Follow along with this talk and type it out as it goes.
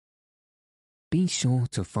Be sure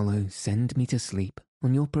to follow Send Me to Sleep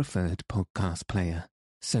on your preferred podcast player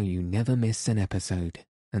so you never miss an episode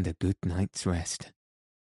and a good night's rest.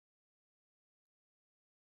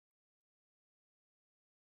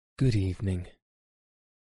 Good evening.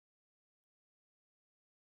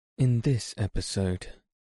 In this episode,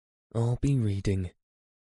 I'll be reading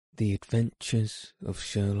The Adventures of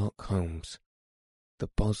Sherlock Holmes, The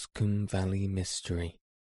Boscombe Valley Mystery,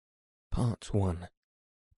 Part 1,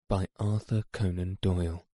 by Arthur Conan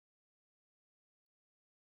Doyle.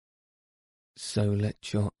 So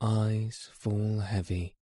let your eyes fall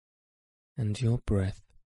heavy and your breath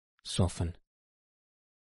soften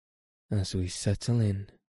as we settle in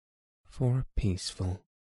for a peaceful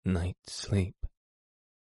night's sleep.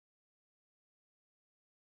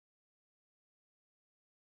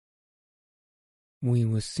 We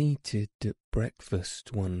were seated at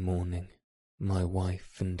breakfast one morning, my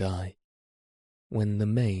wife and I, when the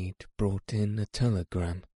maid brought in a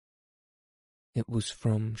telegram. It was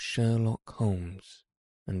from Sherlock Holmes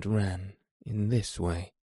and ran in this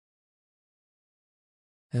way.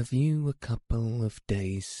 Have you a couple of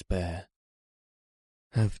days spare?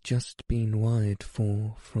 Have just been wired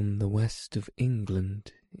for from the west of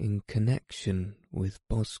England in connection with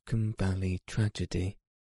Boscombe Valley tragedy.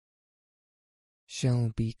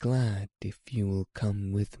 Shall be glad if you will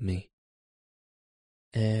come with me.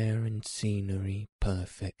 Air and scenery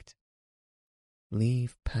perfect.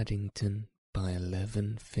 Leave Paddington by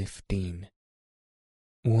 11:15.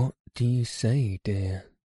 What do you say,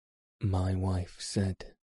 dear? My wife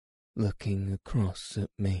said, looking across at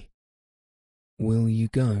me. Will you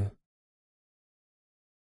go?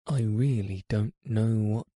 I really don't know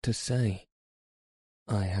what to say.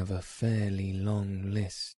 I have a fairly long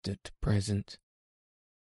list at present.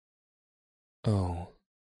 Oh,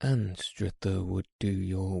 Anstruther would do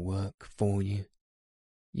your work for you.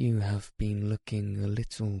 You have been looking a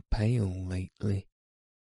little pale lately.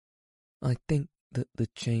 I think that the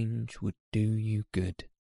change would do you good.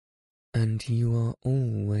 And you are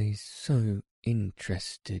always so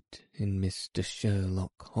interested in Mr.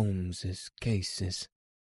 Sherlock Holmes's cases.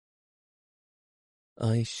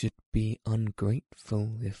 I should be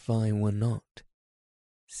ungrateful if I were not,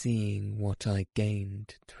 seeing what I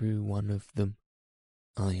gained through one of them,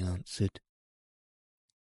 I answered.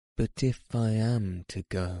 But if I am to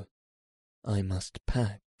go, I must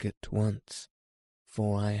pack at once,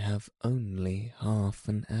 for I have only half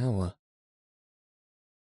an hour.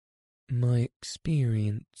 My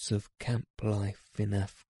experience of camp life in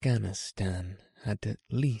Afghanistan had at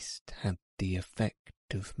least had the effect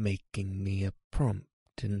of making me a prompt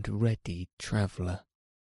and ready traveller.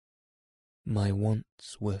 My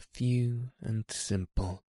wants were few and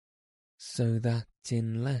simple, so that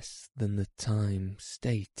in less than the time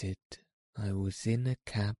stated I was in a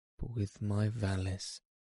cab with my valise,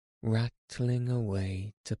 rattling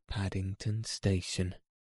away to Paddington Station.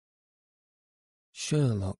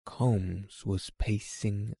 Sherlock Holmes was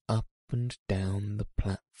pacing up and down the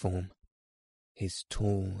platform, his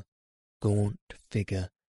tall, gaunt figure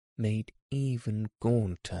made even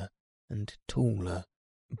gaunter and taller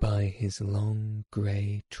by his long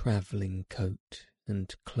grey travelling coat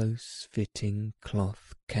and close-fitting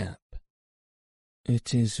cloth cap.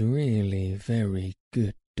 It is really very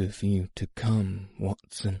good of you to come,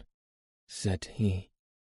 Watson, said he.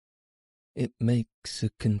 It makes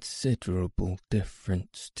a considerable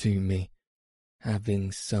difference to me,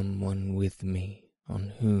 having someone with me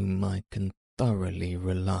on whom I can thoroughly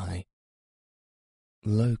rely.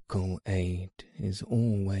 Local aid is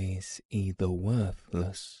always either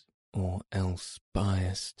worthless or else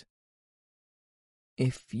biased.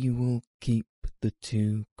 If you will keep the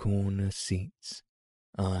 2 corner seats,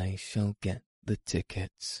 I shall get the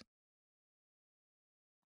tickets.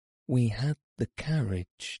 We had the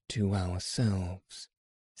carriage to ourselves,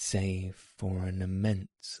 save for an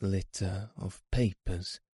immense litter of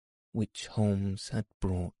papers which Holmes had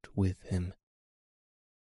brought with him.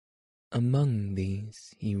 Among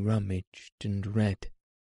these he rummaged and read,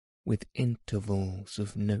 with intervals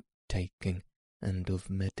of note-taking and of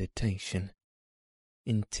meditation,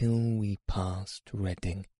 until we passed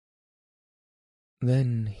Reading.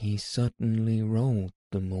 Then he suddenly rolled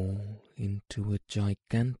them all into a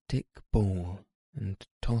gigantic ball and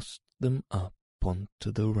tossed them up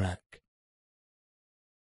onto the rack.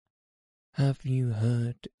 Have you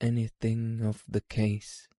heard anything of the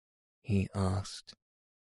case? He asked.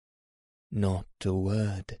 Not a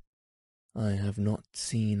word. I have not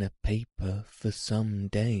seen a paper for some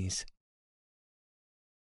days.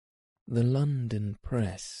 The London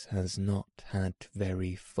press has not had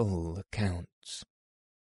very full accounts.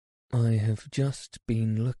 I have just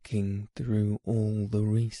been looking through all the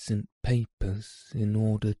recent papers in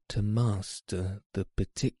order to master the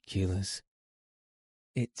particulars.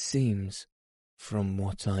 It seems, from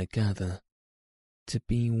what I gather, to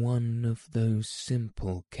be one of those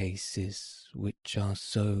simple cases which are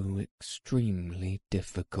so extremely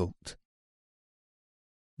difficult.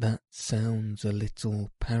 That sounds a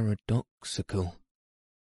little paradoxical,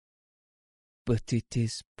 but it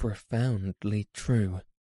is profoundly true.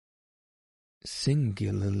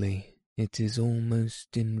 Singularly, it is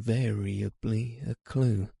almost invariably a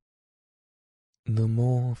clue. The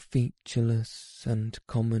more featureless and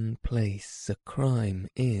commonplace a crime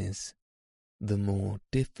is, the more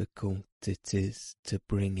difficult it is to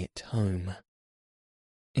bring it home.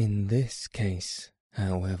 In this case,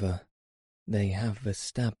 however, they have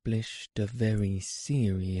established a very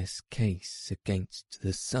serious case against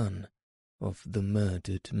the son of the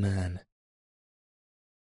murdered man.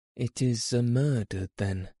 It is a murder,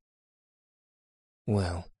 then?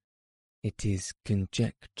 Well, it is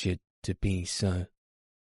conjectured to be so.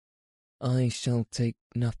 I shall take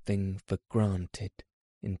nothing for granted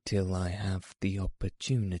until I have the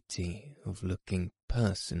opportunity of looking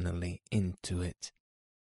personally into it.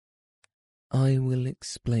 I will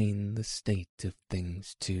explain the state of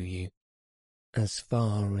things to you, as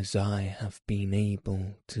far as I have been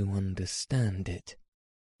able to understand it,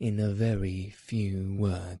 in a very few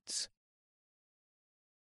words.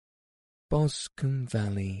 Boscombe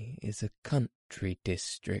Valley is a country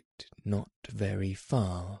district not very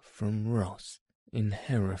far from Ross in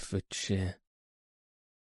Herefordshire.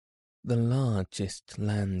 The largest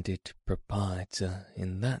landed proprietor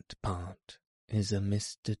in that part is a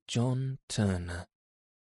Mr. John Turner,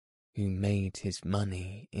 who made his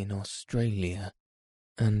money in Australia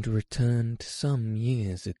and returned some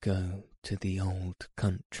years ago to the old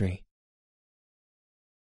country.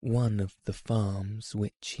 One of the farms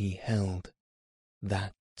which he held,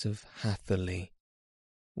 that of Hatherley,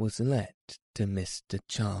 was let to Mr.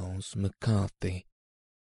 Charles McCarthy,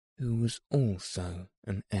 who was also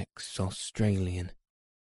an ex-Australian.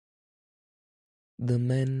 The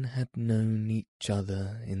men had known each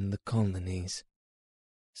other in the colonies,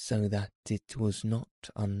 so that it was not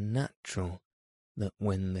unnatural that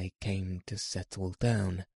when they came to settle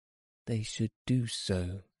down, they should do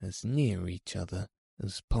so as near each other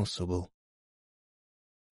as possible.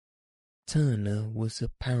 Turner was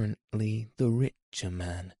apparently the richer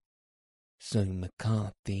man, so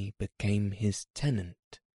McCarthy became his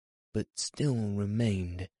tenant, but still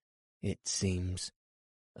remained, it seems,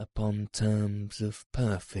 upon terms of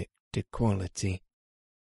perfect equality,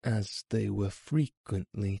 as they were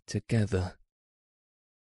frequently together.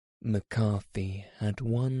 McCarthy had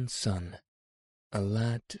one son, a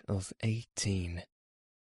lad of 18,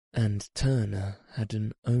 and Turner had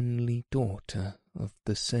an only daughter of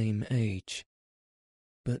the same age,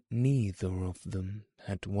 but neither of them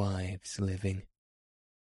had wives living.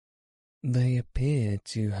 They appear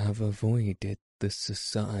to have avoided the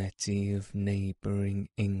society of neighbouring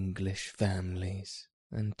English families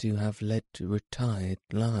and to have led retired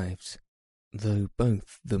lives, though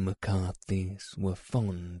both the McCarthys were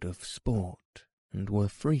fond of sport and were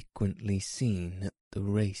frequently seen at the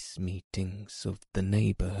race meetings of the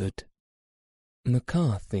neighbourhood.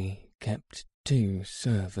 McCarthy kept 2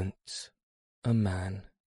 servants, a man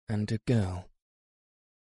and a girl.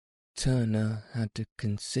 Turner had a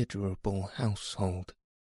considerable household,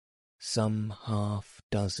 some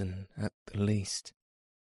half-dozen at the least.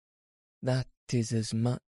 That is as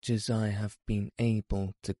much as I have been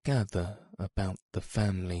able to gather about the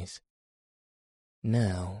families.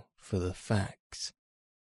 Now for the facts.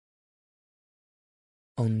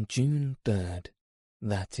 On June 3rd,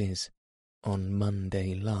 that is, on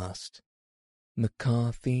Monday last,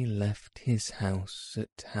 McCarthy left his house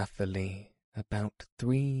at Hatherley about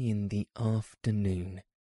 3 in the afternoon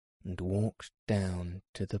and walked down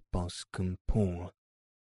to the Boscombe Pool,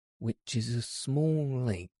 which is a small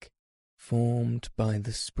lake formed by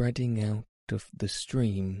the spreading out of the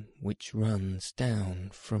stream which runs down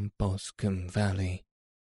from Boscombe Valley.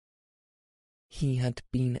 He had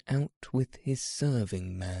been out with his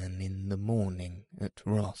serving man in the morning at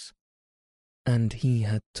Ross, and he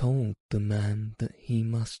had told the man that he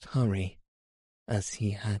must hurry, as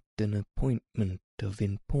he had an appointment of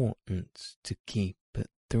importance to keep at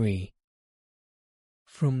 3.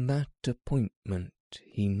 From that appointment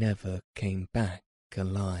he never came back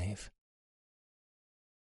alive.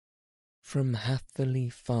 From Hatherley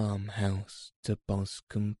farmhouse to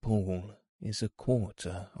Boscombe Pool is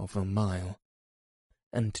 1/4 of a mile,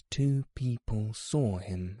 and 2 people saw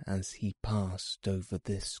him as he passed over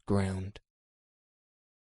this ground.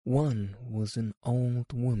 One was an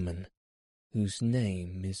old woman whose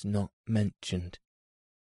name is not mentioned.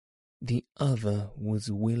 The other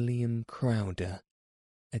was William Crowder,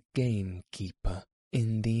 a gamekeeper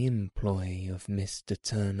in the employ of Mr.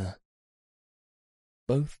 Turner.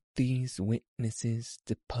 Both these witnesses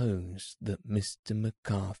depose that Mr.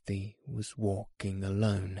 McCarthy was walking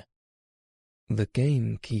alone. The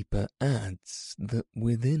gamekeeper adds that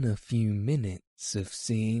within a few minutes of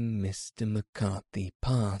seeing Mr. McCarthy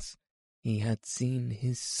pass, he had seen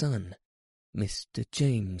his son, Mr.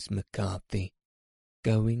 James McCarthy,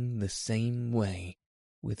 going the same way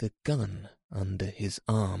with a gun under his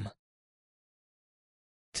arm.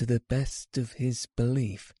 To the best of his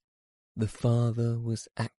belief, the father was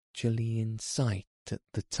actually in sight at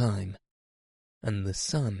the time, and the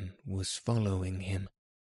son was following him.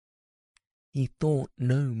 He thought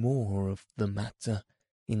no more of the matter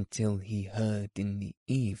until he heard in the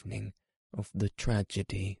evening of the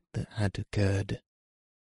tragedy that had occurred.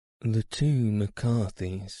 The two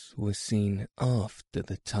McCarthys were seen after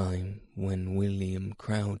the time when William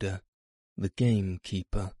Crowder, the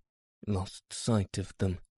gamekeeper, lost sight of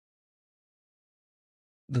them.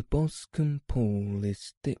 The Boscombe Pool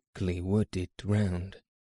is thickly wooded round,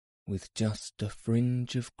 with just a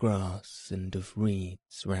fringe of grass and of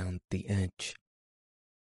reeds round the edge.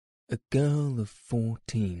 A girl of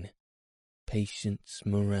 14, Patience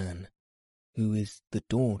Moran, who is the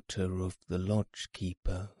daughter of the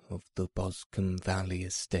lodge-keeper of the Boscombe Valley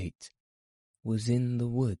estate, was in the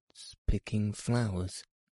woods picking flowers.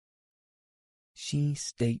 She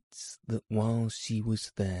states that while she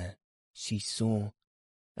was there, she saw,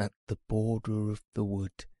 at the border of the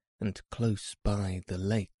wood and close by the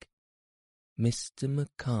lake, Mr.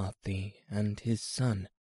 McCarthy and his son,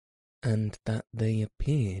 and that they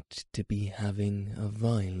appeared to be having a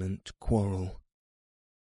violent quarrel.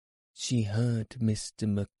 She heard Mr.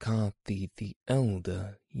 McCarthy the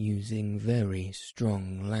elder using very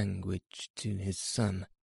strong language to his son,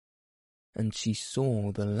 and she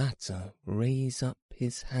saw the latter raise up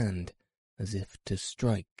his hand as if to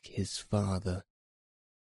strike his father.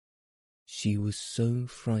 She was so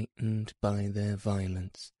frightened by their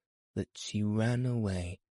violence that she ran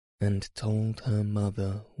away and told her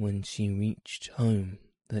mother when she reached home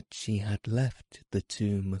that she had left the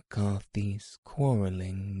two McCarthys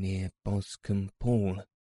quarrelling near Boscombe Pool,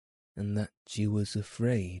 and that she was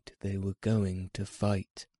afraid they were going to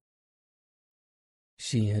fight.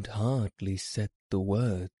 She had hardly said the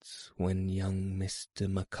words when young Mr.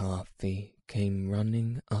 McCarthy came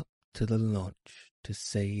running up to the lodge to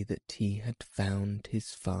say that he had found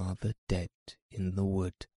his father dead in the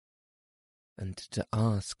wood, and to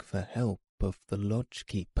ask for help of the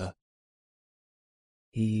lodge-keeper.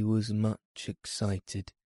 He was much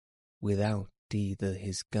excited, without either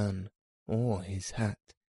his gun or his hat,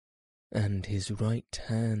 and his right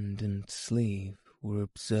hand and sleeve were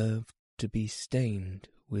observed to be stained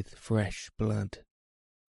with fresh blood.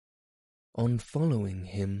 On following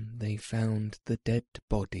him, they found the dead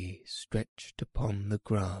body stretched upon the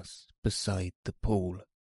grass beside the pool.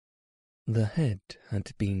 The head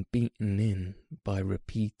had been beaten in by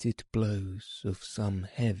repeated blows of some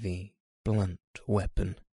heavy, blunt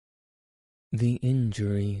weapon. The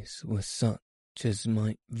injuries were such as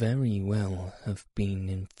might very well have been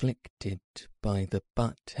inflicted by the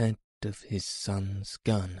butt-head of his son's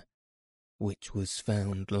gun, which was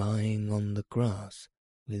found lying on the grass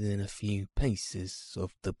within a few paces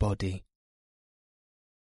of the body.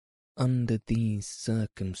 Under these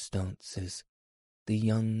circumstances, the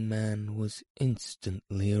young man was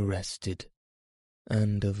instantly arrested,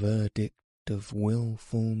 and a verdict of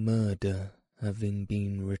wilful murder having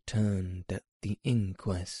been returned at the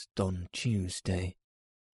inquest on Tuesday,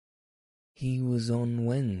 he was on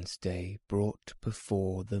Wednesday brought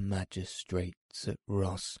before the magistrates at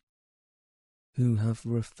Ross, who have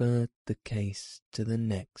referred the case to the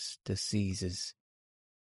next assizes.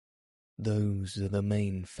 Those are the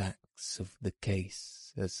main facts of the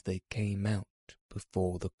case as they came out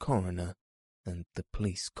before the coroner and the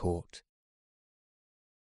police court.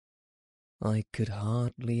 I could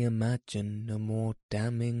hardly imagine a more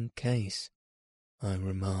damning case, I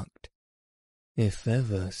remarked. If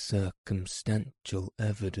ever circumstantial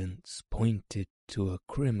evidence pointed to a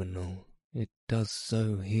criminal, it does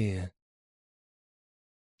so here.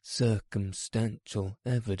 Circumstantial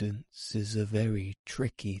evidence is a very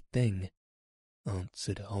tricky thing,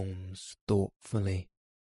 answered Holmes thoughtfully.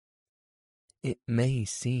 It may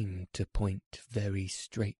seem to point very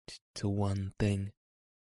straight to one thing,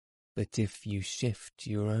 but if you shift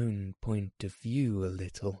your own point of view a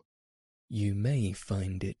little, you may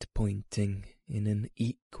find it pointing in an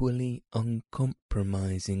equally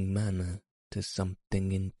uncompromising manner to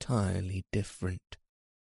something entirely different.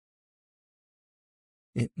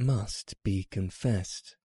 It must be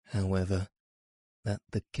confessed, however, that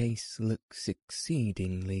the case looks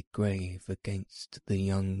exceedingly grave against the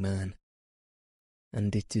young man,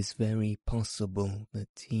 and it is very possible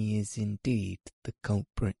that he is indeed the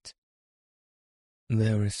culprit.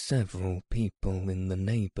 There are several people in the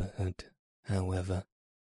neighbourhood, however,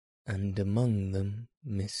 and among them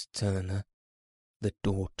Miss Turner, the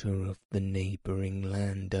daughter of the neighbouring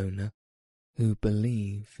landowner, who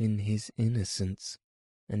believe in his innocence,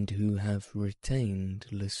 and who have retained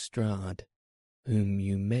Lestrade, whom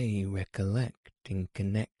you may recollect in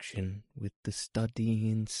connection with the study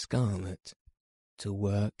in scarlet, to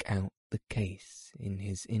work out the case in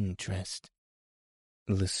his interest.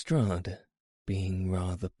 Lestrade, being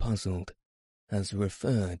rather puzzled, has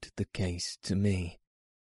referred the case to me,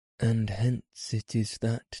 and hence it is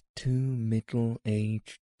that two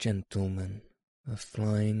middle-aged gentlemen are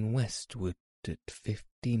flying westward at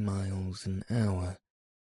 50 miles an hour,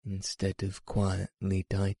 instead of quietly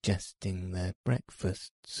digesting their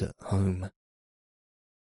breakfasts at home.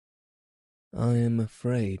 I am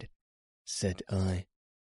afraid, said I,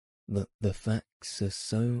 that the facts are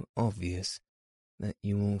so obvious that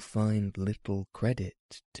you will find little credit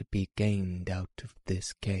to be gained out of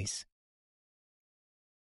this case.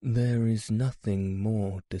 There is nothing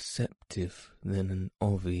more deceptive than an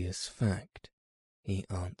obvious fact, he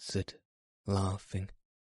answered, laughing.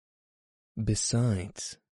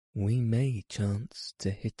 Besides, we may chance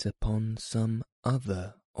to hit upon some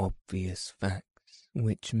other obvious facts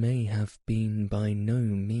which may have been by no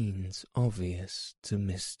means obvious to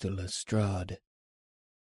Mr. Lestrade.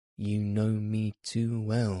 You know me too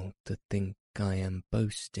well to think I am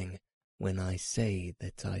boasting when I say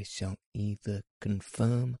that I shall either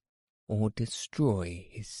confirm or destroy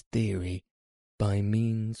his theory by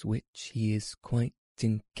means which he is quite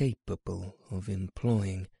incapable of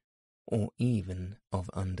employing or even of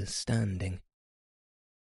understanding.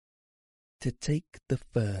 To take the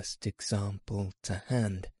first example to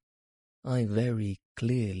hand, I very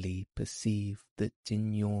clearly perceive that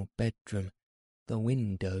in your bedroom the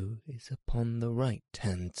window is upon the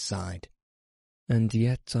right-hand side, and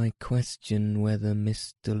yet I question whether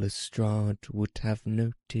Mr. Lestrade would have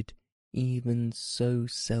noted even so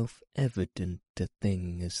self-evident a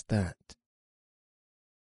thing as that.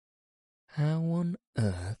 How on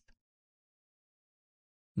earth?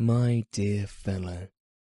 My dear fellow,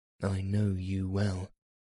 I know you well.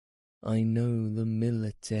 I know the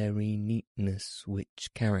military neatness which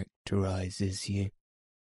characterizes you.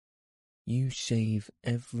 You shave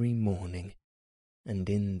every morning, and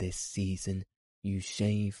in this season you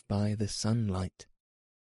shave by the sunlight.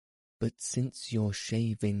 But since your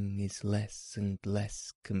shaving is less and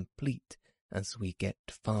less complete as we get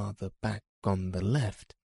farther back on the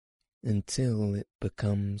left, until it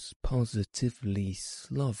becomes positively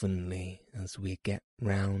slovenly as we get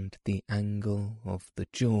round the angle of the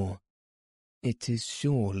jaw, it is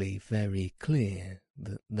surely very clear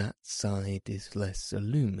that that side is less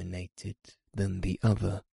illuminated than the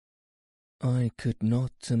other. I could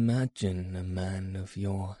not imagine a man of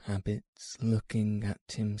your habits looking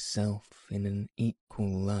at himself in an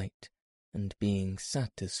equal light and being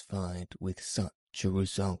satisfied with such a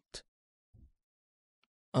result.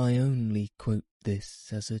 I only quote this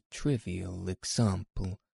as a trivial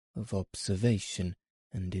example of observation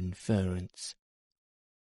and inference.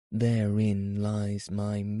 Therein lies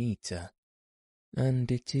my metre, and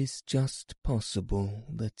it is just possible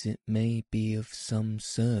that it may be of some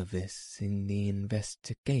service in the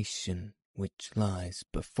investigation which lies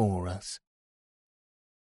before us.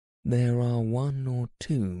 There are one or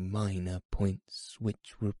two minor points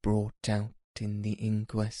which were brought out in the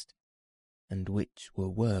inquest, and which were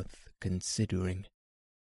worth considering.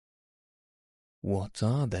 What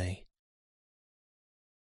are they?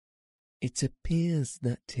 It appears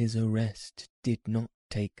that his arrest did not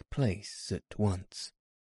take place at once,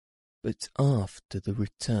 but after the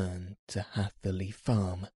return to Hatherley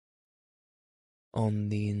Farm. On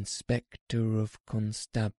the Inspector of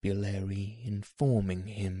Constabulary informing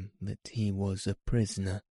him that he was a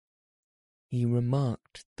prisoner, he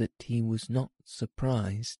remarked that he was not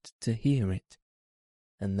surprised to hear it,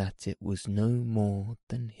 and that it was no more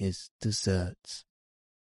than his deserts.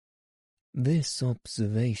 This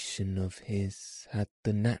observation of his had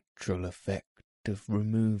the natural effect of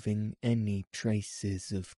removing any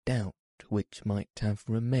traces of doubt which might have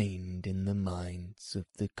remained in the minds of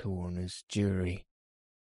the coroner's jury.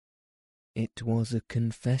 "It was a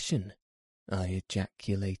confession," I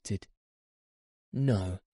ejaculated.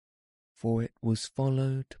 "No, for it was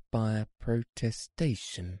followed by a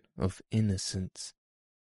protestation of innocence.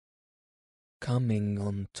 Coming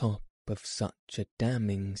on top of such a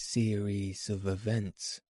damning series of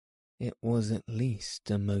events, it was at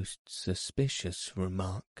least a most suspicious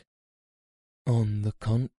remark. "On the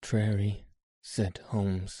contrary," said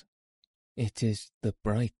Holmes, "it is the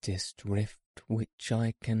brightest rift which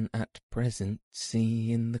I can at present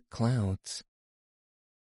see in the clouds."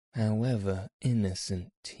 However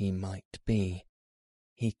innocent he might be,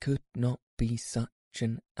 he could not be such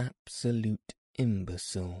an absolute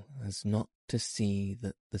imbecile as not to see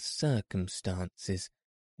that the circumstances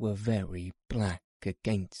were very black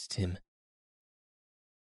against him.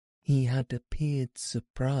 He had appeared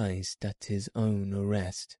surprised at his own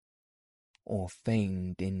arrest, or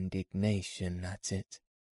feigned indignation at it.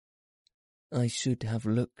 I should have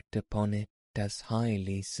looked upon it as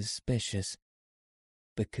highly suspicious,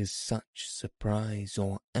 because such surprise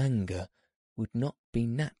or anger would not be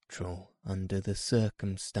natural under the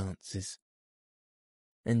circumstances,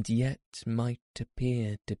 and yet might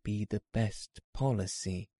appear to be the best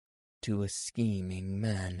policy to a scheming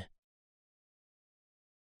man.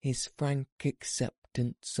 His frank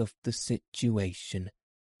acceptance of the situation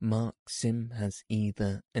marks him as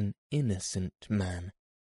either an innocent man,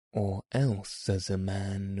 or else as a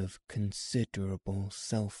man of considerable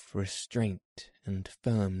self-restraint and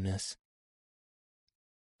firmness.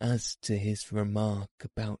 As to his remark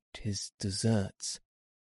about his deserts,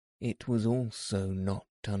 it was also not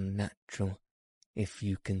unnatural, if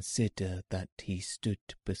you consider that he stood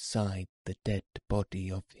beside the dead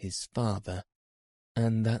body of his father,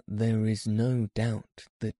 and that there is no doubt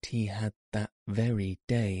that he had that very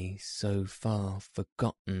day so far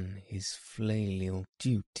forgotten his filial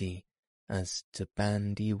duty as to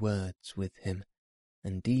bandy words with him,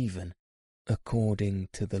 and even, according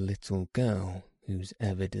to the little girl whose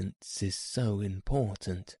evidence is so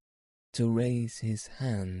important, to raise his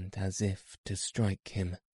hand as if to strike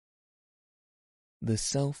him. The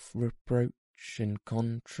self-reproach and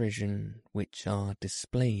contrition which are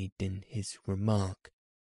displayed in his remark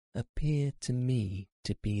appear to me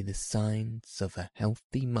to be the signs of a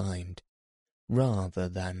healthy mind rather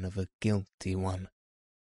than of a guilty one.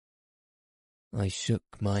 I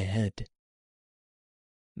shook my head.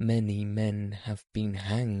 "Many men have been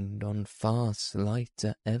hanged on far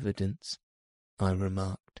slighter evidence," I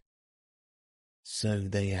remarked. "So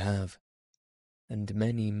they have, and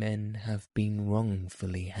many men have been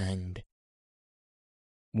wrongfully hanged.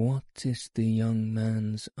 What is the young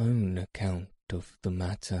man's own account of the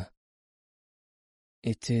matter?"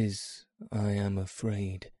 "It is, I am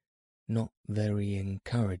afraid, not very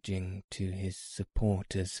encouraging to his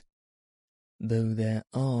supporters, though there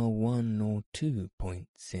are 1 or 2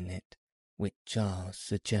 points in it which are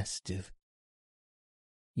suggestive.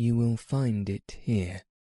 You will find it here,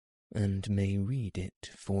 and may read it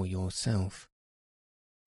for yourself."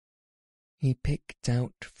 He picked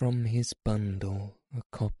out from his bundle a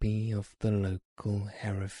copy of the local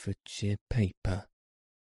Herefordshire paper,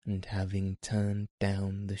 and having turned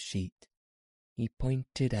down the sheet, he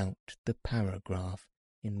pointed out the paragraph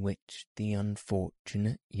in which the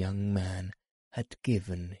unfortunate young man had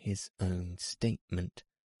given his own statement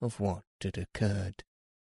of what had occurred.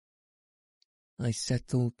 I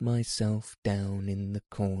settled myself down in the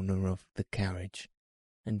corner of the carriage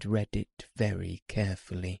and read it very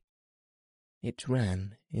carefully. It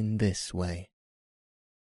ran in this way.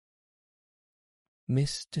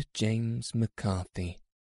 Mr. James McCarthy,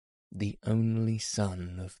 the only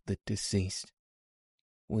son of the deceased,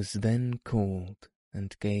 was then called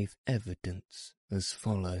and gave evidence as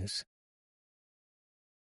follows.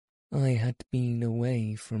 I had been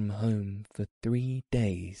away from home for 3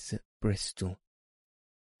 days at Bristol,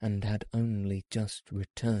 and had only just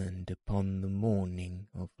returned upon the morning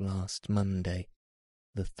of last Monday,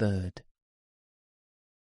 the 3rd.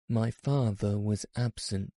 My father was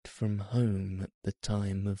absent from home at the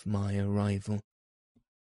time of my arrival,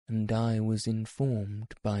 and I was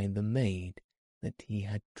informed by the maid that he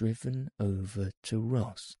had driven over to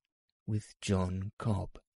Ross with John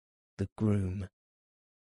Cobb, the groom.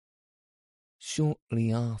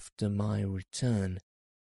 Shortly after my return,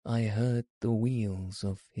 I heard the wheels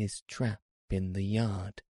of his trap in the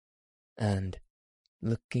yard, and,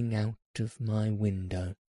 looking out of my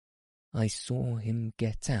window, I saw him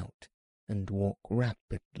get out and walk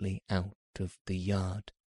rapidly out of the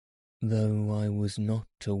yard, though I was not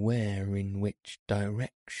aware in which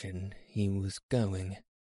direction he was going.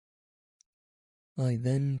 I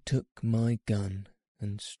then took my gun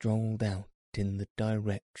and strolled out in the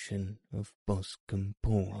direction of Boscombe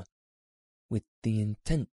Pool, with the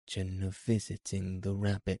intention of visiting the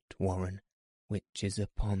rabbit warren which is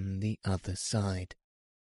upon the other side.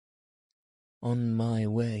 On my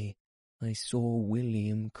way I saw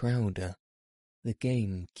William Crowder, the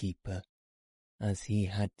gamekeeper, as he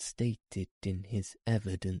had stated in his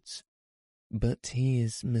evidence, but he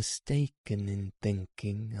is mistaken in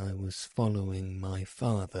thinking I was following my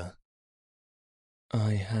father.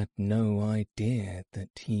 I had no idea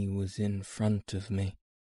that he was in front of me.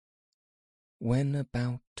 When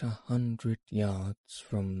about 100 yards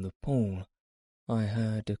from the pool, I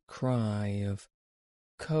heard a cry of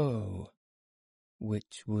 "Ko,"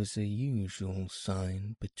 which was a usual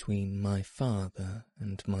sign between my father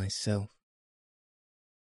and myself.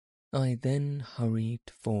 I then hurried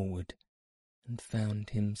forward and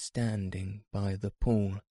found him standing by the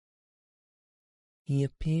pool. He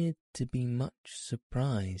appeared to be much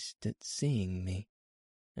surprised at seeing me,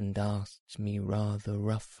 and asked me rather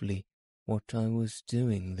roughly what I was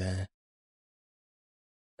doing there.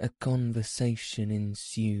 A conversation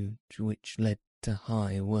ensued which led to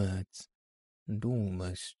high words, and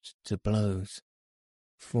almost to blows,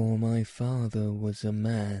 for my father was a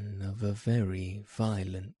man of a very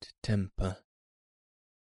violent temper.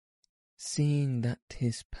 Seeing that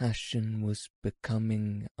his passion was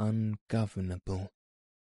becoming ungovernable,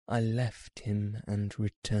 I left him and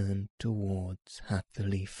returned towards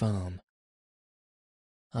Hatherley Farm.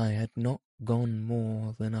 I had not gone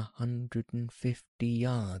more than 150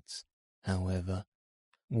 yards, however,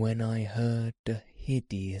 when I heard a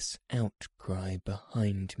hideous outcry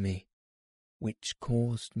behind me, which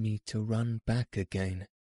caused me to run back again.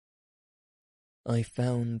 I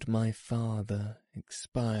found my father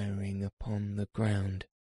expiring upon the ground,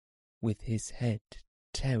 with his head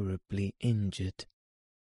terribly injured.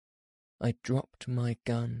 I dropped my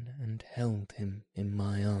gun and held him in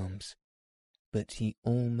my arms, but he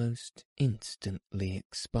almost instantly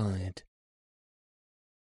expired.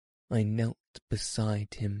 I knelt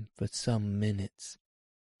beside him for some minutes,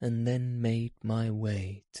 and then made my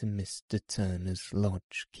way to Mr. Turner's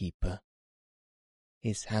lodge keeper,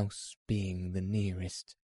 his house being the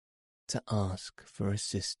nearest, to ask for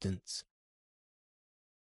assistance.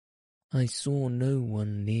 I saw no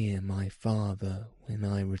one near my father when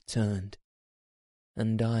I returned,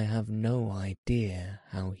 and I have no idea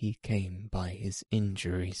how he came by his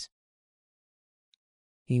injuries.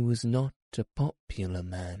 He was not a popular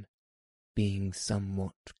man, being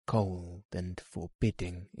somewhat cold and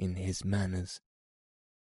forbidding in his manners,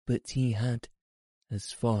 but he had,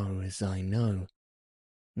 as far as I know,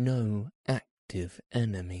 no active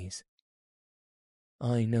enemies.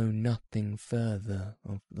 I know nothing further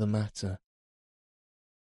of the matter.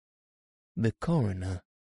 The coroner: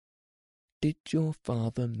 did your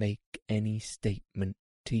father make any statement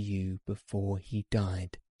to you before he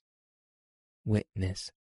died? Witness: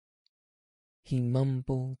 he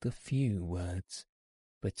mumbled a few words,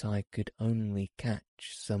 but I could only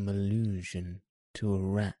catch some allusion to a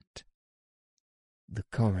rat. The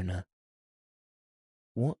coroner: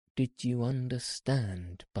 what did you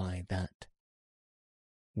understand by that?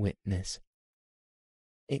 Witness: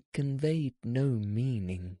 it conveyed no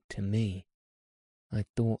meaning to me. I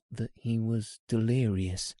thought that he was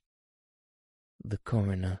delirious. The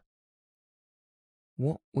coroner: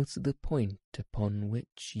 what was the point upon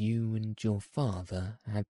which you and your father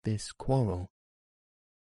had this quarrel?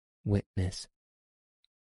 Witness: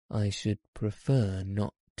 I should prefer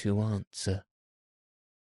not to answer.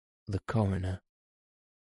 The coroner: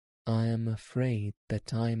 I am afraid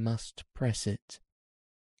that I must press it.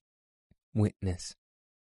 Witness: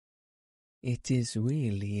 it is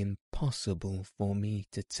really impossible for me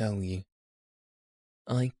to tell you.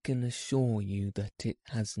 I can assure you that it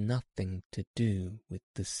has nothing to do with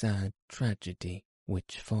the sad tragedy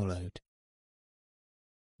which followed.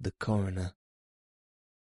 The coroner: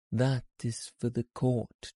 that is for the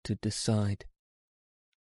court to decide.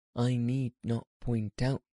 I need not point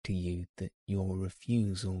out to you that your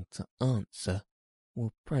refusal to answer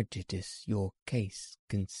will prejudice your case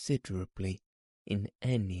considerably in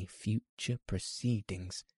any future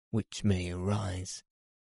proceedings which may arise.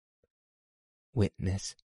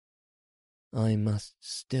 Witness: I must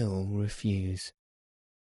still refuse.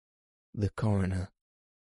 The coroner: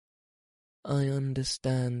 I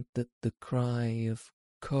understand that the cry of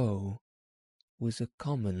 "Ko" was a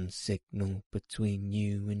common signal between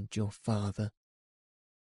you and your father.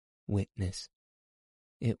 Witness: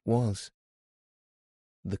 it was.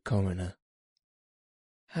 The coroner: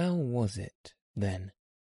 how was it, then,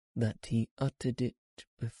 that he uttered it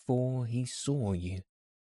before he saw you,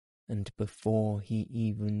 and before he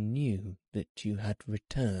even knew that you had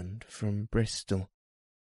returned from Bristol?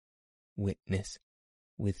 witness,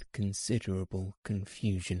 with considerable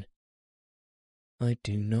confusion. I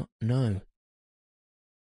do not know.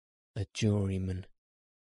 A juryman.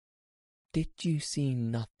 Did you see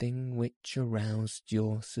nothing which aroused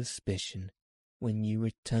your suspicion when you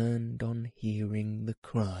returned on hearing the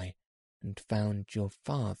cry and found your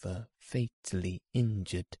father fatally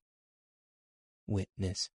injured?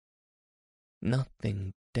 Witness.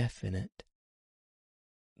 Nothing definite.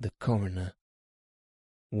 The coroner.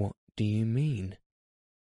 What do you mean?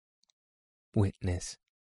 Witness.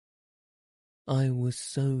 I was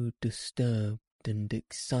so disturbed and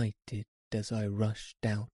excited as I rushed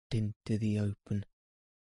out into the open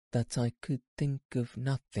that I could think of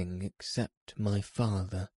nothing except my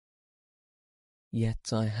father.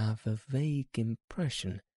 Yet I have a vague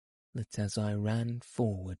impression that as I ran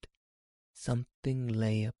forward, something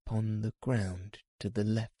lay upon the ground to the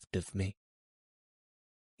left of me.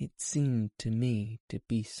 It seemed to me to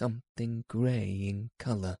be something grey in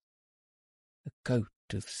colour, a coat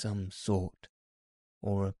of some sort,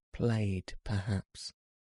 or a plaid perhaps.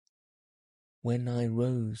 When I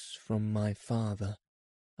rose from my father,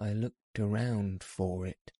 I looked around for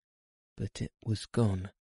it, but it was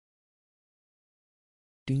gone.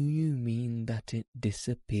 Do you mean that it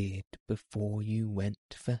disappeared before you went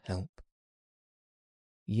for help?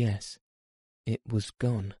 Yes, it was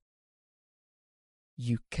gone.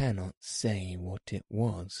 You cannot say what it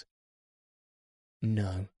was.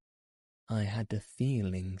 No, I had a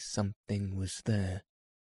feeling something was there.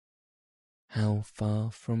 How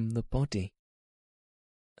far from the body?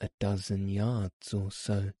 12 yards or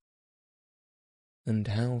so. And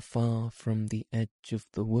how far from the edge of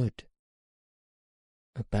the wood?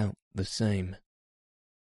 About the same.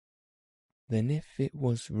 Then if it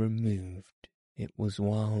was removed, it was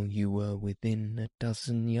while you were within 12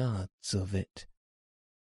 yards of it.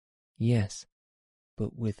 Yes,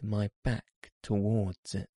 but with my back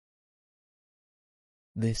towards it.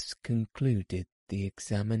 This concluded the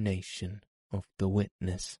examination of the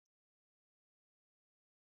witness.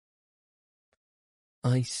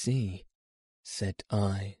 I see, said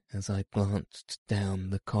I as I glanced down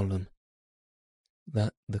the column,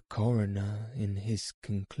 that the coroner in his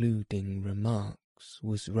concluding remarks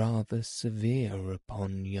was rather severe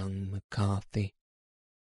upon young McCarthy.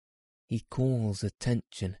 He calls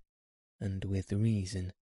attention, and with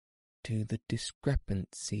reason, to the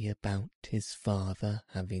discrepancy about his father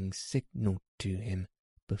having signalled to him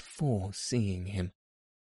before seeing him,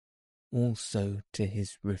 also to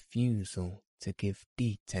his refusal to give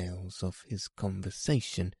details of his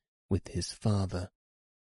conversation with his father,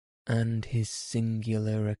 and his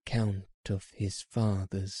singular account of his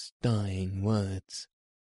father's dying words.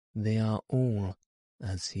 They are all,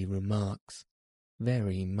 as he remarks,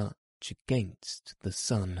 very much against the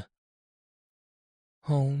son.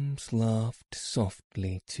 Holmes laughed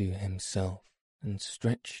softly to himself and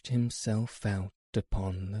stretched himself out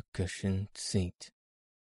upon the cushioned seat.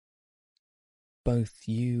 Both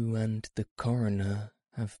you and the coroner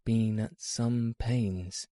have been at some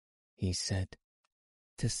pains, he said,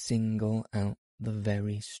 to single out the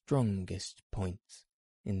very strongest points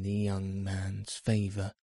in the young man's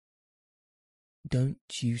favour. Don't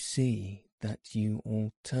you see that you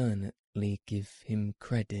alternately give him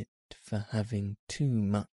credit for having too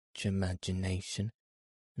much imagination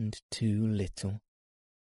and too little?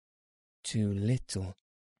 Too little,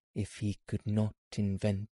 if he could not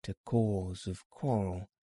invent a cause of quarrel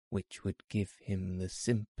which would give him the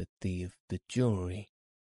sympathy of the jury.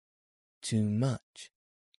 Too much,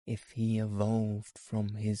 if he evolved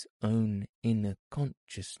from his own inner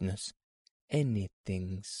consciousness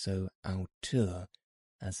anything so hauteur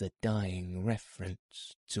as a dying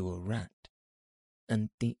reference to a rat, and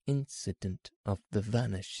the incident of the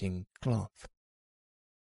vanishing cloth.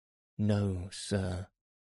 No, sir.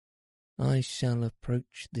 I shall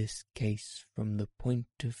approach this case from the point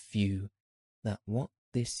of view that what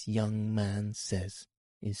this young man says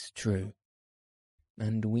is true,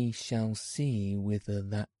 and we shall see whither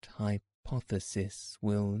that hypothesis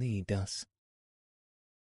will lead us.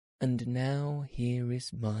 And now here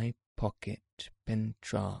is my pocket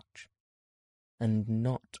Pentrarch, and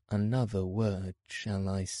not another word shall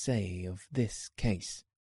I say of this case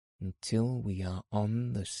until we are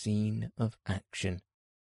on the scene of action.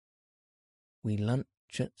 We lunch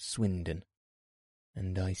at Swindon,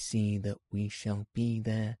 and I see that we shall be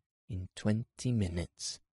there in 20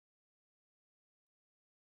 minutes.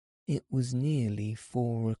 It was nearly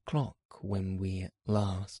 4 o'clock when we at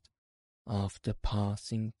last, after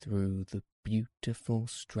passing through the beautiful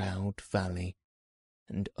Stroud Valley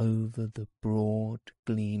and over the broad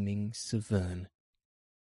gleaming Severn,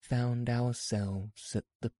 found ourselves at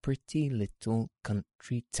the pretty little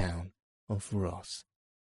country town of Ross.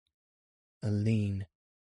 A lean,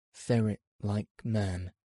 ferret-like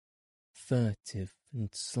man, furtive and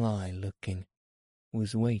sly-looking,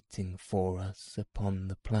 was waiting for us upon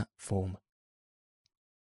the platform.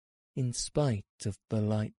 In spite of the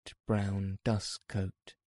light brown dust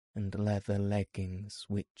coat and leather leggings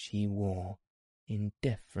which he wore in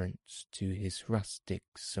deference to his rustic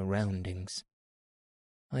surroundings,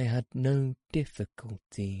 I had no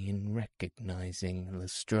difficulty in recognising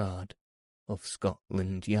Lestrade of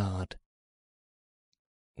Scotland Yard.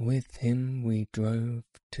 With him we drove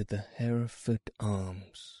to the Hereford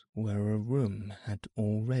Arms, where a room had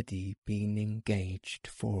already been engaged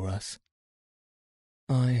for us.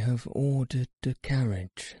 "I have ordered a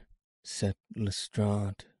carriage," said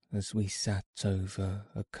Lestrade as we sat over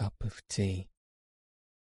a cup of tea.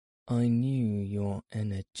 "I knew your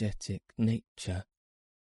energetic nature,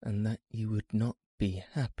 and that you would not be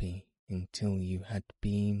happy until you had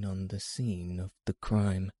been on the scene of the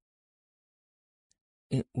crime."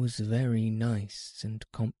 "It was very nice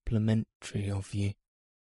and complimentary of you,"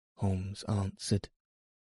 Holmes answered.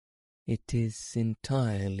 "It is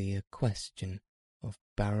entirely a question of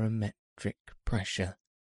barometric pressure."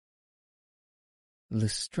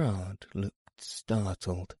 Lestrade looked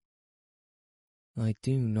startled. "I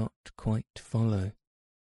do not quite follow,"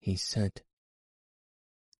 he said.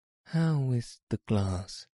 "How is the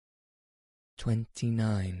glass?"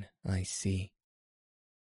 29, I see.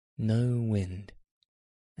 No wind,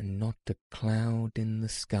 and not a cloud in the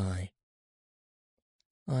sky.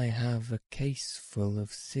 I have a case full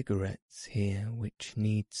of cigarettes here which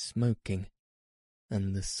need smoking,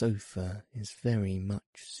 and the sofa is very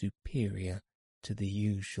much superior to the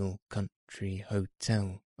usual country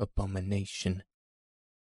hotel abomination.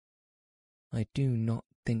 I do not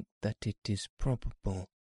think that it is probable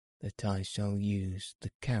that I shall use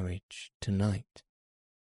the carriage tonight."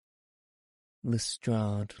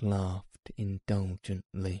 Lestrade laughed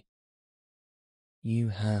indulgently. "You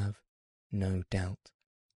have, no doubt,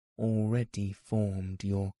 already formed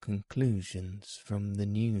your conclusions from the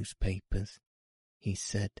newspapers," he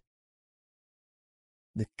said.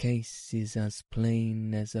 "The case is as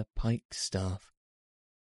plain as a pikestaff,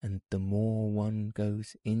 and the more one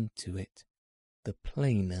goes into it, the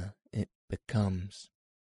plainer it becomes.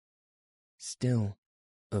 Still,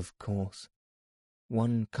 of course,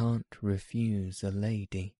 one can't refuse a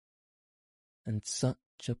lady, and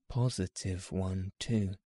such a positive one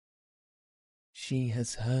too. She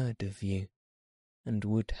has heard of you, and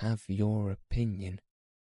would have your opinion,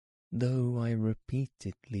 though I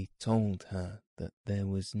repeatedly told her that there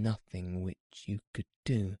was nothing which you could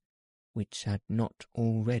do which had not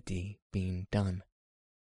already been done.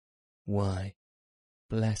 Why,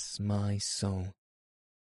 bless my soul,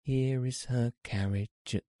 here is her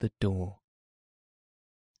carriage at the door."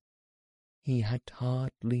 He had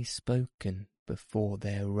hardly spoken before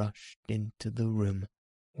there rushed into the room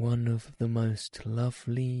one of the most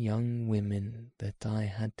lovely young women that I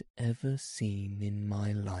had ever seen in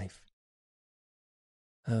my life.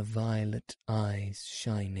 Her violet eyes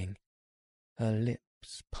shining, her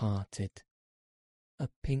lips parted, a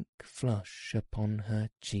pink flush upon her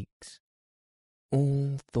cheeks,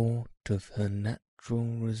 all thought of her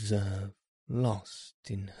natural reserve lost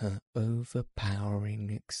in her overpowering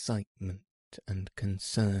excitement and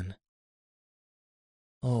concern.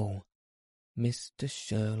 "Oh, Mr.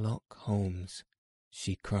 Sherlock Holmes,"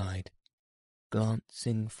 she cried,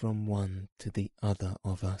 glancing from one to the other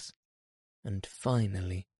of us, and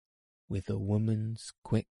finally, with a woman's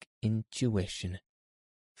quick intuition,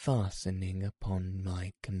 fastening upon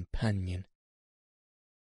my companion.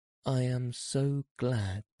 "I am so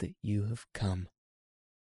glad that you have come.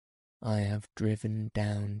 I have driven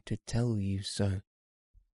down to tell you so.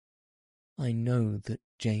 I know that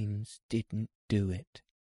James didn't do it.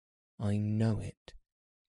 I know it,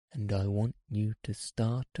 and I want you to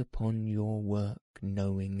start upon your work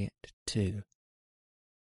knowing it too.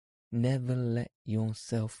 Never let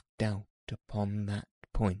yourself doubt upon that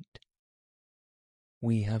point.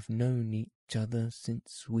 We have known each other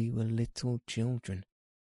since we were little children,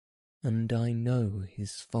 and I know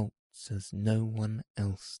his faults as no one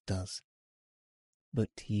else does.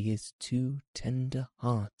 But he is too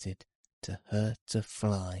tender-hearted to hurt a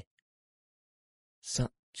fly.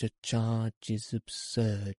 Such a charge is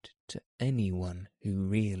absurd to anyone who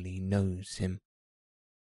really knows him."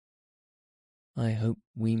 "I hope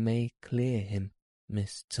we may clear him,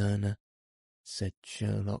 Miss Turner," said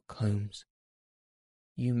Sherlock Holmes.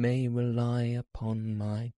 "You may rely upon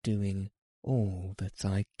my doing all that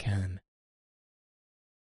I can."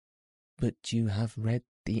 "But you have read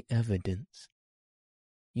the evidence.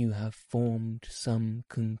 You have formed some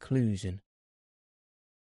conclusion.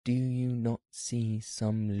 Do you not see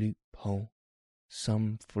some loophole,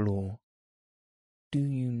 some flaw? Do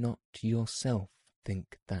you not yourself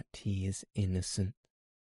think that he is innocent?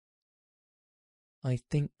 I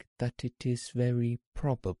think that it is very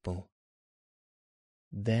probable.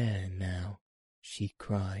 There now, she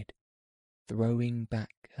cried, throwing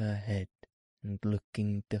back her head and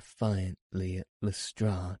looking defiantly at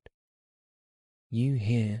Lestrade. You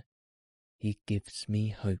hear, he gives me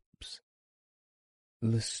hopes.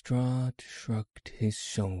 Lestrade shrugged his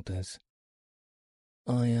shoulders.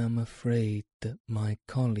 I am afraid that my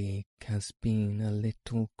colleague has been a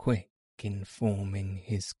little quick in forming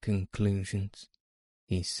his conclusions,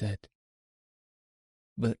 he said.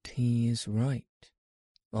 But he is right.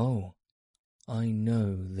 Oh, I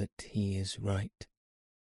know that he is right.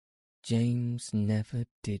 James never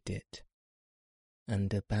did it.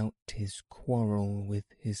 And about his quarrel with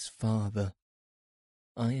his father,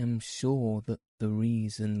 I am sure that the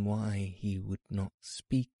reason why he would not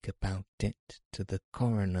speak about it to the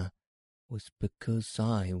coroner was because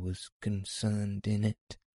I was concerned in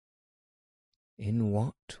it. In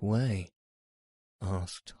what way?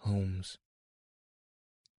 Asked Holmes.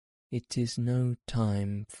 It is no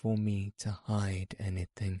time for me to hide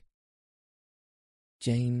anything.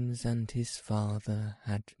 James and his father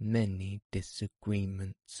had many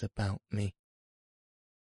disagreements about me.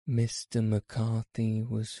 Mr. McCarthy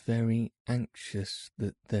was very anxious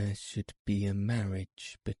that there should be a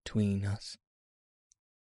marriage between us.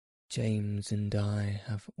 James and I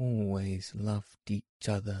have always loved each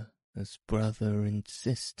other as brother and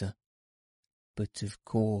sister, but of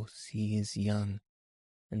course he is young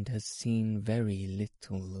and has seen very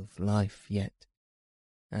little of life yet,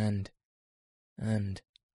 and,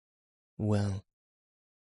 well,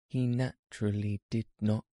 he naturally did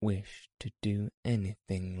not wish to do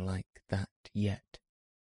anything like that yet.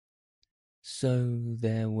 So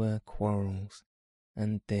there were quarrels,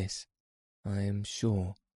 and this, I am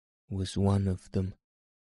sure, was one of them.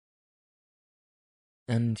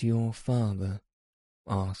 And your father,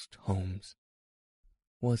 asked Holmes,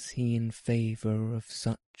 was he in favour of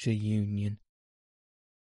such a union?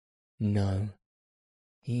 No,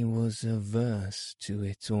 he was averse to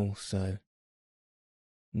it also.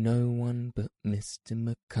 No one but Mr.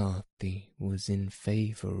 McCarthy was in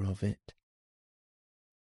favour of it.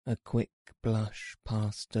 A quick blush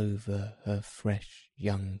passed over her fresh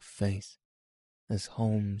young face as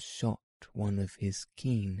Holmes shot one of his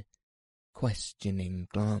keen, questioning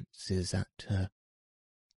glances at her.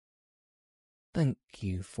 Thank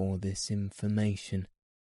you for this information,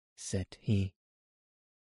 said he.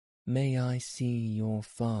 May I see your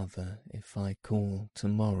father if I call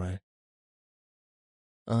tomorrow?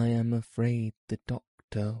 I am afraid the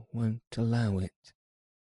doctor won't allow it.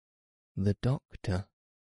 The doctor?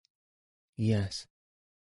 Yes.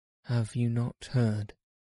 Have you not heard?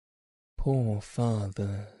 Poor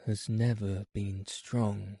father has never been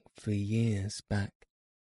strong for years back,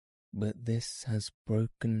 but this has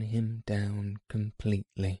broken him down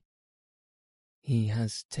completely. He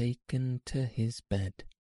has taken to his bed,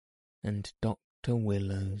 and Dr.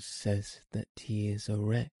 Willows says that he is a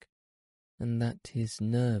wreck, and that his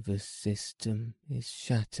nervous system is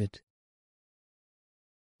shattered.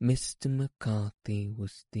 Mr. McCarthy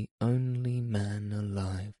was the only man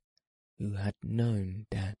alive who had known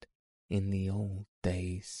Dad in the old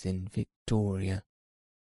days in Victoria.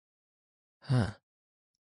 Ha!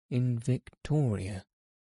 In Victoria?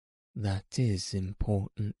 That is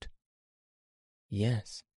important.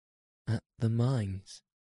 Yes, at the mines.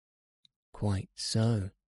 Quite so,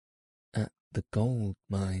 at the gold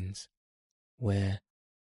mines, where,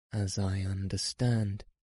 as I understand,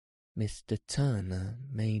 Mr. Turner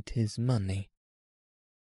made his money.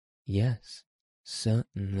 Yes,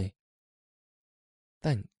 certainly.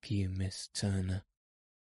 Thank you, Miss Turner.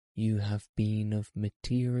 You have been of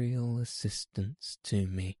material assistance to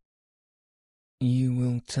me. You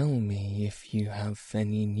will tell me if you have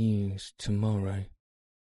any news tomorrow.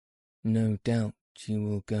 No doubt you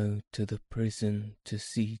will go to the prison to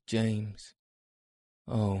see James.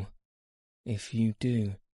 Oh, if you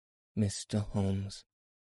do, Mr. Holmes,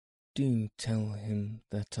 do tell him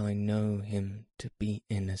that I know him to be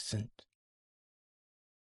innocent.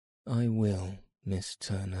 I will, Miss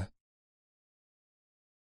Turner.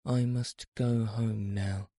 I must go home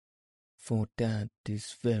now, for Dad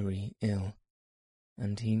is very ill,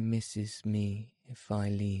 and he misses me if I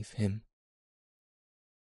leave him.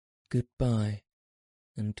 Goodbye,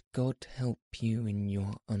 and God help you in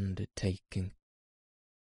your undertaking.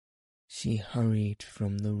 She hurried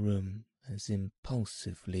from the room as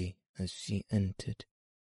impulsively as she entered,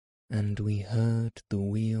 and we heard the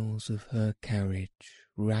wheels of her carriage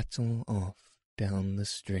rattle off down the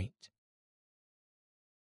street.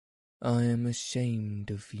 "I am ashamed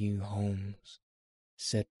of you, Holmes,"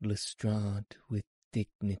 said Lestrade with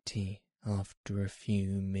dignity after a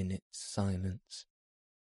few minutes' silence.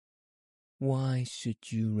 "Why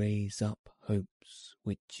should you raise up hopes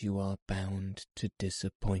which you are bound to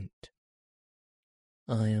disappoint?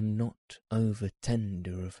 I am not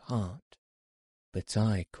over-tender of heart, but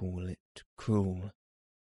I call it cruel."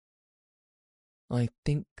 "I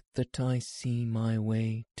think that I see my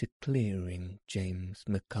way to clearing James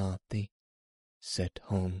McCarthy," said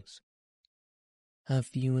Holmes.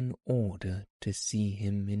 "Have you an order to see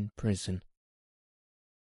him in prison?"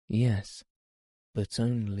 "Yes, but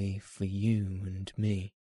only for you and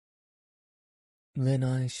me." "Then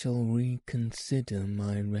I shall reconsider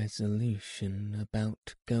my resolution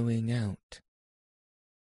about going out.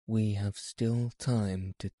 We have still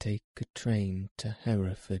time to take a train to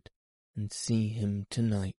Hereford and see him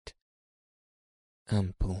tonight."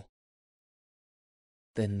 "Ample."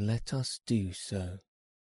 "Then let us do so.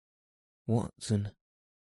 Watson,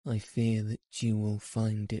 I fear that you will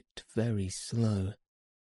find it very slow,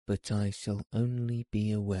 but I shall only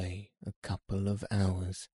be away a couple of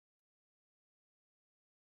hours."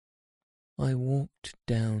 I walked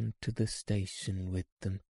down to the station with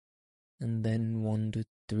them, and then wandered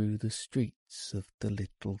through the streets of the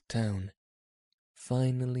little town,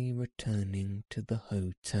 finally returning to the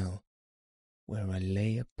hotel, where I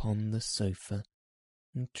lay upon the sofa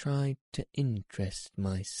and tried to interest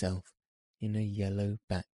myself in a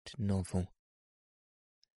yellow-backed novel.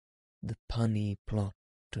 The punny plot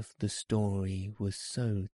of the story was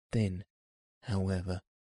so thin, however,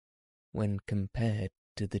 when compared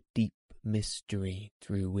to the deep mystery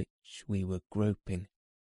through which we were groping,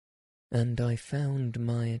 and I found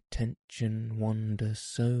my attention wander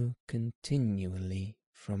so continually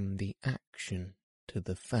from the action to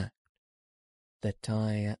the fact that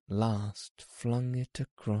I at last flung it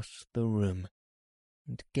across the room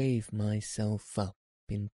and gave myself up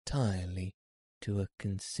entirely to a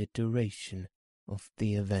consideration of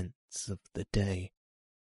the events of the day.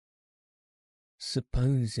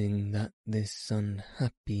 Supposing that this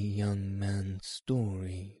unhappy young man's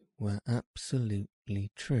story were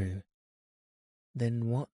absolutely true, then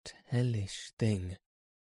what hellish thing,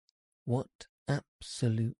 what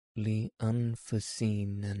absolutely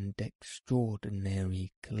unforeseen and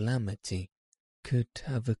extraordinary calamity could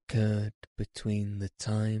have occurred between the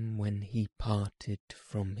time when he parted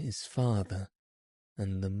from his father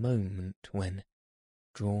and the moment when,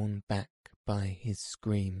 drawn back by his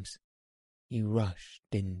screams, he rushed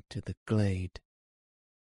into the glade?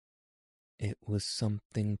 It was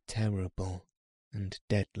something terrible and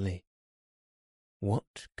deadly.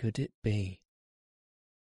 What could it be?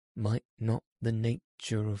 Might not the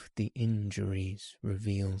nature of the injuries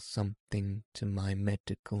reveal something to my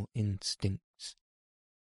medical instincts?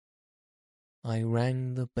 I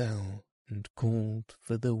rang the bell and called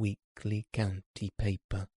for the weekly county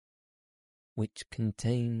paper, which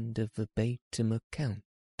contained a verbatim account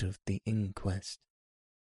of the inquest.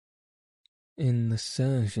 In the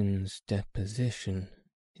surgeon's deposition,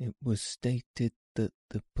 it was stated that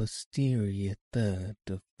the posterior third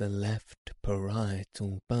of the left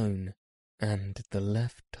parietal bone and the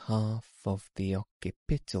left half of the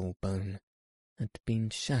occipital bone had been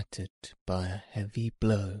shattered by a heavy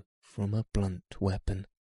blow from a blunt weapon.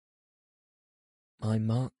 I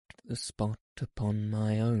marked the spot upon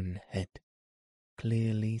my own head.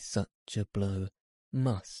 Clearly such a blow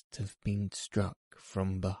must have been struck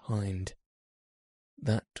from behind.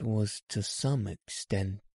 That was to some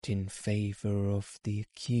extent in favour of the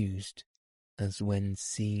accused, as when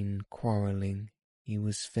seen quarrelling he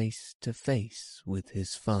was face to face with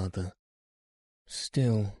his father.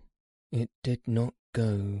 Still, it did not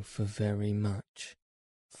go for very much,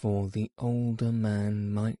 for the older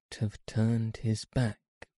man might have turned his back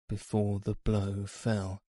before the blow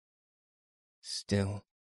fell. Still,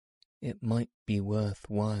 it might be worth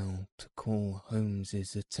while to call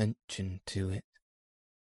Holmes's attention to it.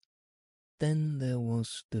 Then there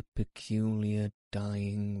was the peculiar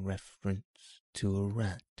dying reference to a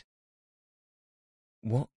rat.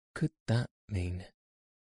 What could that mean?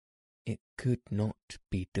 It could not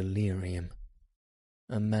be delirium.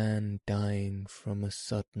 A man dying from a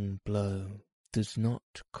sudden blow does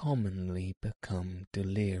not commonly become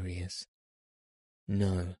delirious.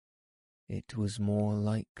 No, it was more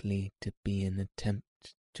likely to be an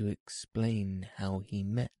attempt to explain how he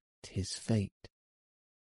met his fate.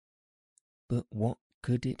 But what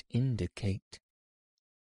could it indicate?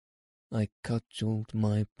 I cudgelled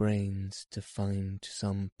my brains to find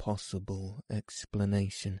some possible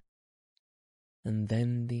explanation, and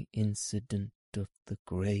then the incident of the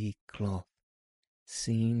grey cloth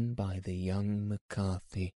seen by the young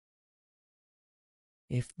McCarthy.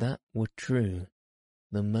 If that were true,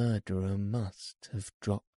 the murderer must have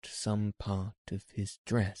dropped some part of his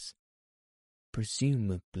dress,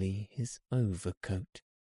 presumably his overcoat,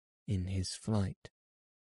 in his flight,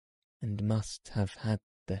 and must have had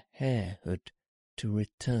the harehood to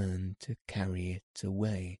return to carry it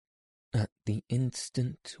away at the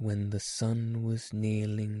instant when the sun was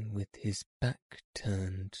kneeling with his back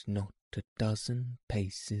turned not a dozen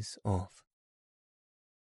paces off.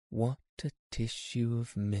 What a tissue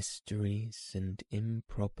of mysteries and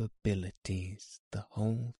improbabilities the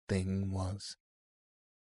whole thing was!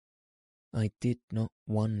 I did not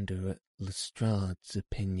wonder at Lestrade's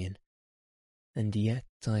opinion, and yet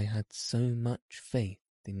I had so much faith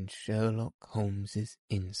in Sherlock Holmes's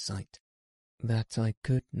insight that I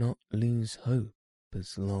could not lose hope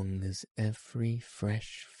as long as every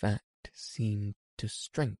fresh fact seemed to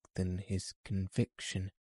strengthen his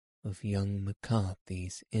conviction of young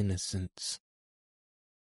McCarthy's innocence.